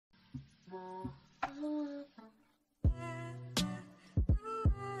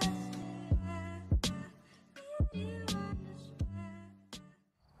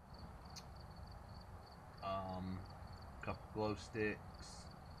glow sticks.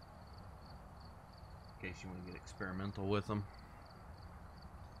 In case you want to get experimental with them.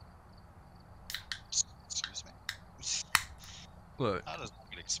 Excuse me. Look. How does one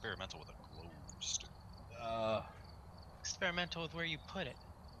get experimental with a glow stick? Experimental with where you put it.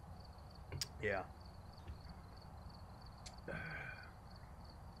 Yeah.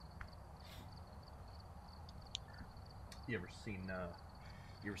 You ever seen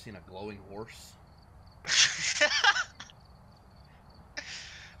a glowing horse?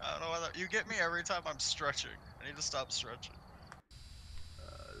 I don't know why that, you get me every time I'm stretching. I need to stop stretching.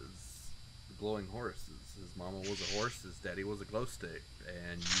 The glowing horse. His mama was a horse, his daddy was a glow stick,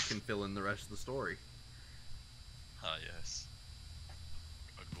 and you can fill in the rest of the story. Ah, yes.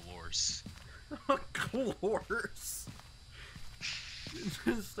 A glorse. A glorse.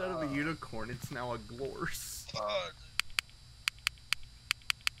 Instead of a unicorn, it's now a glorse.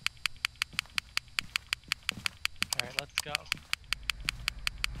 Alright, let's go.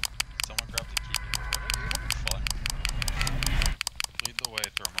 Someone grab the key. What are you having fun? Lead the way,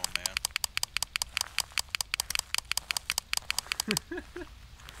 Thermo Man.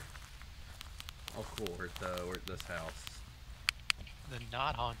 Oh, cool. We're at this house. The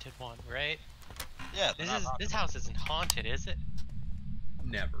not haunted one, right? Yeah, This house isn't haunted, is it?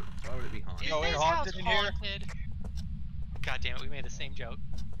 Never. Why would it be haunted? Is Yo, this it house haunted in here? haunted? God damn it, we made the same joke.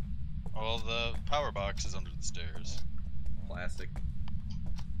 Well, the power box is under the stairs. Classic.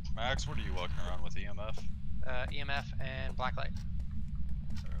 Max, what are you walking around with, EMF? EMF and blacklight.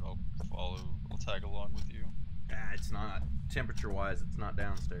 Alright, I'll follow. I'll tag along with you. It's not. Temperature-wise, it's not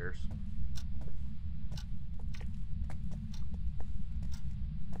downstairs.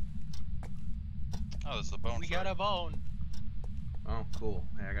 Oh, there's the bone. We got a bone. Oh, cool.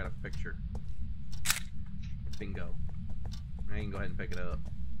 Hey, I got a picture. Bingo. Now you can go ahead and pick it up.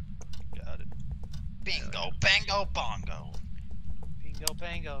 Got it. Bingo, bango, bongo. Bingo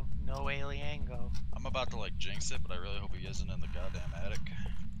bango. No aliengo. I'm about to like jinx it, but I really hope he isn't in the goddamn attic.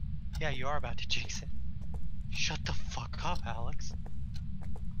 Yeah, you are about to jinx it. Shut the fuck up, Alex.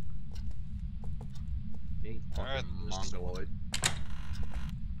 Hey, fucking Alright, mongoloid.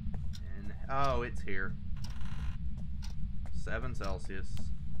 And oh, it's here. 7 Celsius.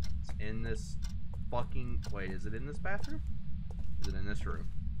 It's in this fucking. Wait, is it in this bathroom? Is it in this room?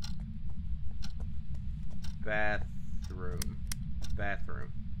 Bathroom.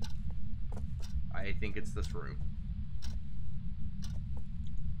 Bathroom. I think it's this room.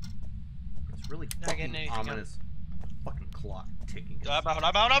 It's really Not getting fucking anything ominous. Fucking clock ticking. I'm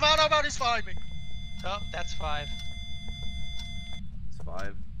out, he's following me! Oh, that's 5. It's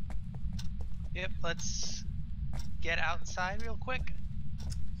 5. Yep, let's get outside real quick.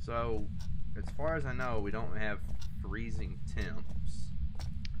 So, as far as I know, we don't have freezing temps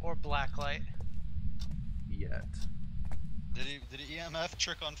Or blacklight. yet. Did he EMF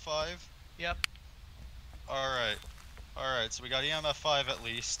trick on 5? Yep. Alright. Alright, so we got EMF 5 at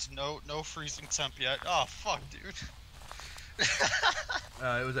least. No freezing temp yet. Oh fuck, dude.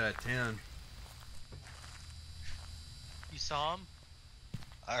 It was at 10. You saw him?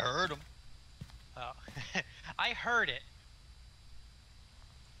 I heard him. Oh. I heard it.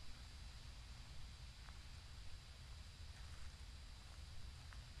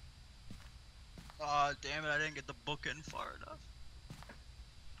 Aw, damn it, I didn't get the book in far enough.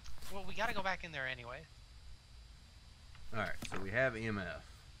 Well, we gotta go back in there anyway. Alright, so we have EMF.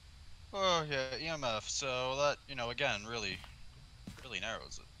 Oh yeah, EMF, so that, you know, again, really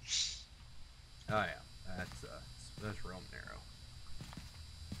narrows it. Oh yeah, that's real narrow.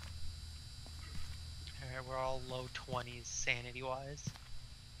 Alright, we're all low 20s sanity wise.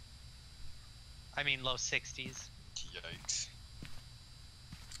 I mean low 60s. Yikes.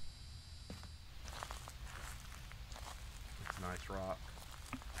 It's a nice rock.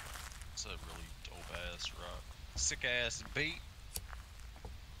 It's a really dope ass rock. Sick ass beat.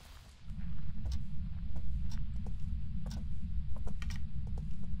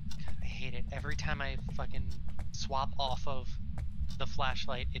 God, I hate it. Every time I fucking swap off of the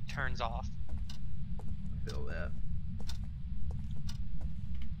flashlight, it turns off. I feel that.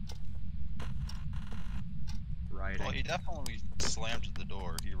 Writing. Well, he definitely slammed the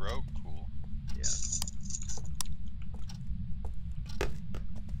door. He wrote cool. Yeah.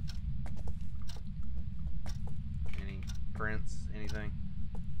 Any prints? Anything?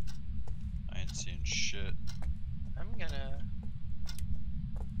 I ain't seeing shit. I'm gonna...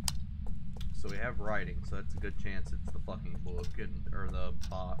 So we have writing, so that's a good chance it's the fucking book or the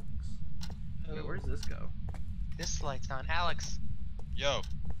box. Wait, Oh, where's this go? this light's on. Alex, Yo,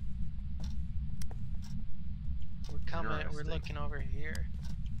 we're coming. We're Interesting. looking over here.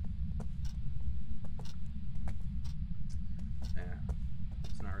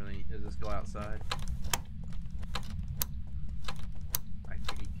 It's not really. Does this go outside? I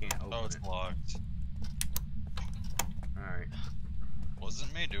think you can't open Oh, it's it. blocked. Alright.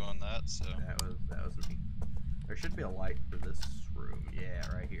 Wasn't me doing that, so. That was me. There should be a light for this room. Yeah,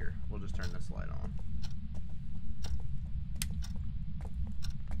 right here. We'll just turn this light on.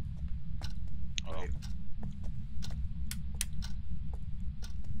 Oh. Wait.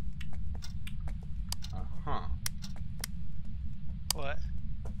 Uh-huh. What?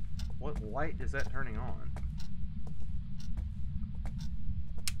 What light is that turning on?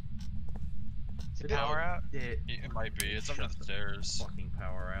 Is the power out? It might be. It's under the stairs. Fucking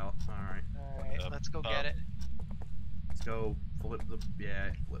power out. Alright. Alright, let's go get it. Let's go flip the... Yeah,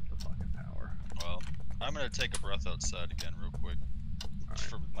 flip the fucking power. Well, I'm gonna take a breath outside again real quick. Alright.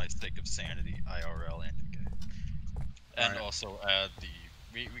 For my sake of sanity, IRL and in game. And Alright. also add the...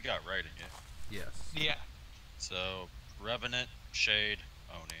 We got right again. Yes. Yeah. So, Revenant, Shade,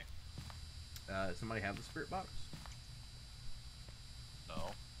 Oni. Somebody have the spirit box?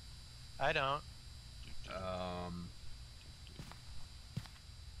 No. I don't.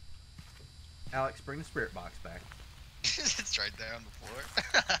 Alex, bring the spirit box back. It's right there on the floor.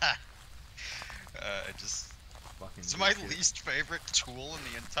 It just... Fucking It's my shit. least favorite tool in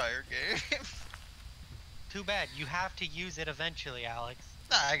the entire game. Too bad. You have to use it eventually, Alex.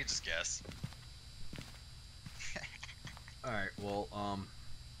 Nah, I can just guess. Alright, well,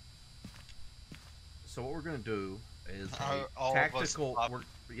 so what we're gonna do is All of us tactical. pop-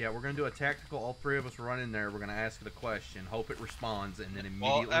 We're gonna do a tactical. All three of us run in there. We're gonna ask it a question, hope it responds, and then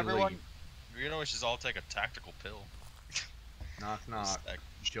immediately Well, everyone, leave. you know, we should all take a tactical pill. Knock knock. Respect.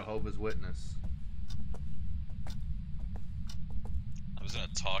 Jehovah's Witness. I was gonna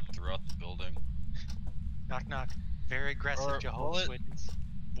talk throughout the building. Knock knock. Very aggressive Or Jehovah's will it- Witness.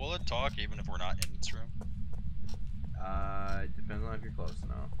 Will it talk even if we're not in its room? It depends on if you're close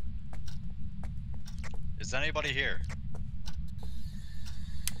enough. Is anybody here?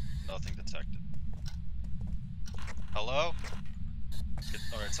 Nothing detected. Hello?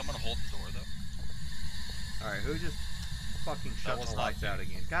 Alright, someone hold the door though. All right, who just fucking shut was the not lights me. out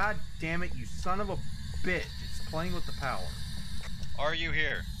again? God damn it, you son of a bitch! It's playing with the power. Are you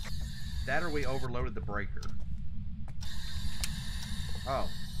here? That or we overloaded the breaker. Oh.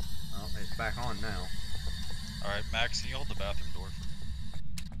 Well, it's back on now. Alright, Max, can you hold the bathroom door for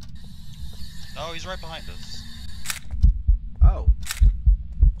me? No, he's right behind us. Oh.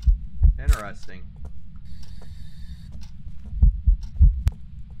 Interesting.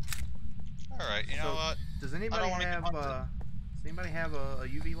 Alright, you know So, what? Does anybody wanna get have hunted. does anybody have a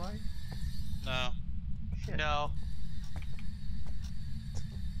UV light? No. Shit. No.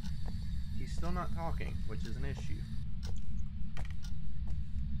 He's still not talking, which is an issue.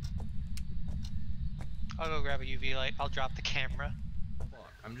 I'll go grab a UV light. I'll drop the camera.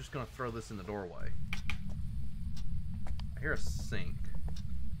 Fuck. I'm just gonna throw this in the doorway. I hear a sink.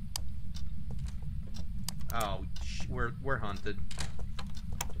 Oh, we're hunted.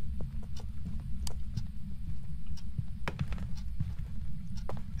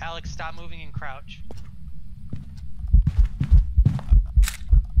 Alex, stop moving and crouch.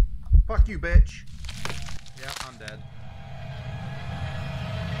 Fuck you, bitch. Yeah, I'm dead.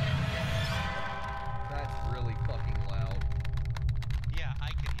 That's really fucking loud. Yeah, I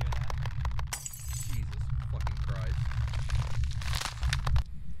could hear that. Jesus fucking Christ.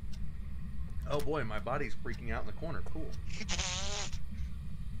 Oh boy, my body's freaking out in the corner. Cool.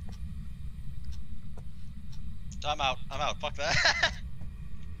 I'm out. Fuck that.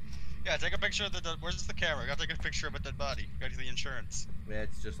 Yeah, take a picture of the. Where's the camera? I gotta take a picture of a dead body. Gotta get the insurance. Yeah,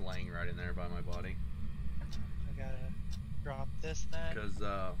 it's just laying right in there by my body. I gotta drop this then. Because,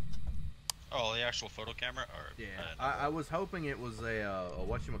 Oh, the actual photo camera? Or, yeah, didn't know I that. was hoping it was a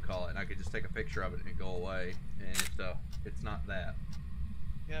whatchamacallit, and I could just take a picture of it and it'd go away. And it's not that.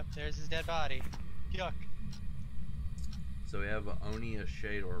 Yep, there's his dead body. Yuck. So we have a Oni, a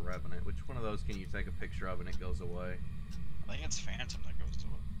Shade, or a Revenant. Which one of those can you take a picture of and it goes away? I think it's Phantom that goes to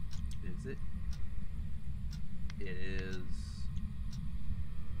it. Is it? It is.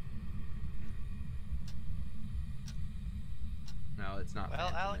 No, it's not. Well,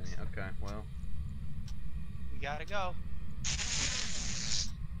 Phantom Alex. any- Okay, well. We gotta go.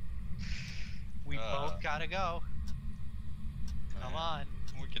 We both gotta go. Come Man, on.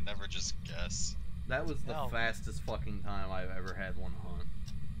 We can never just guess. That was the No. fastest fucking time I've ever had one hunt.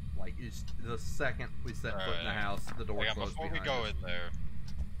 Like, it's the second we set foot in the Alright. house, the door Hang on, closed before we behind go us. in there,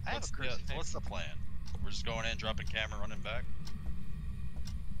 I have a what's crucifix. what's the plan? We're just going in, dropping camera, running back?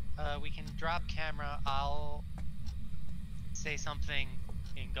 We can drop camera. I'll say something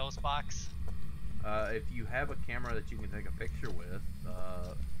in Ghost Box. If you have a camera that you can take a picture with,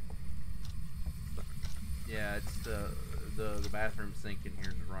 yeah, it's the bathroom sink in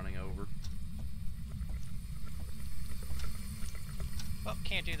here is running over. Oh,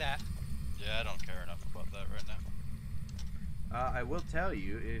 can't do that. Yeah, I don't care enough about that right now. I will tell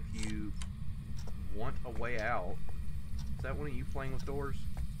you, if you want a way out, is that one of you playing with doors?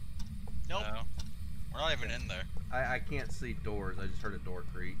 Nope. No. We're not even in there. I can't see doors. I just heard a door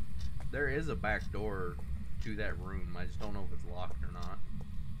creak. There is a back door to that room. I just don't know if it's locked or not.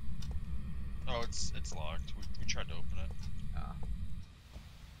 Oh, it's locked. We tried to open it. Ah.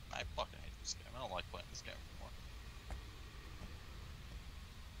 I fucking hate this game. I don't like playing this game anymore.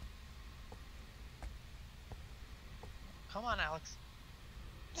 Come on, Alex.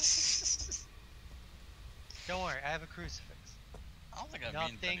 Don't worry, I have a crucifix. I don't think that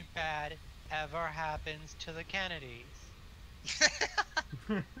means Nothing anything. bad ever happens to the Kennedys.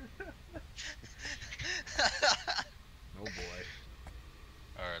 Oh boy.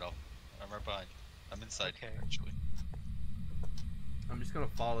 Alright, I'm right behind you. I'm inside Okay. actually. I'm just gonna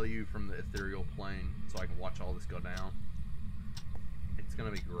follow you from the ethereal plane so I can watch all this go down. It's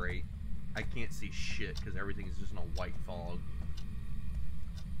gonna be great. I can't see shit because everything is just in a white fog.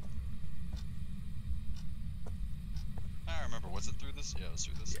 I remember, was it through this? Yeah, it was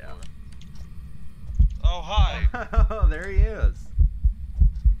through this Yeah. door. Oh, hi! Oh, there he is.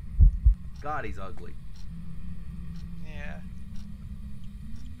 God, he's ugly. Yeah.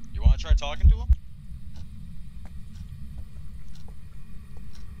 You wanna try talking to him?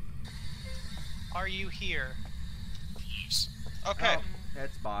 Are you here? Okay. Oh,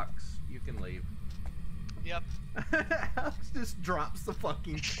 that's box. You can leave. Yep. Alex just drops the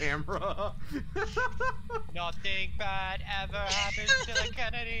fucking camera. Nothing bad ever happens to the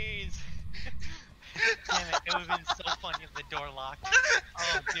Kennedys. Damn it, it would have been so funny if the door locked.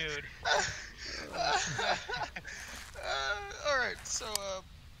 Oh, dude. Alright, so,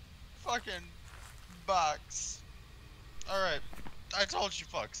 fucking box. Alright, I told you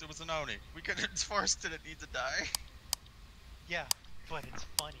fucks, it was an Oni. We could have forced didn't need to die. Yeah, but it's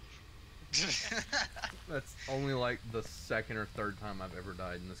funny. That's only like the second or third time I've ever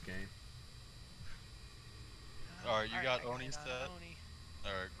died in this game. Alright, you got I Oni's got set? Oni.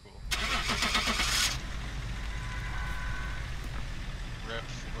 Alright, cool. Rip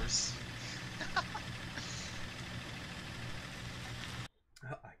force.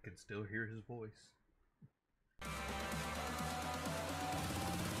 I can still hear his voice.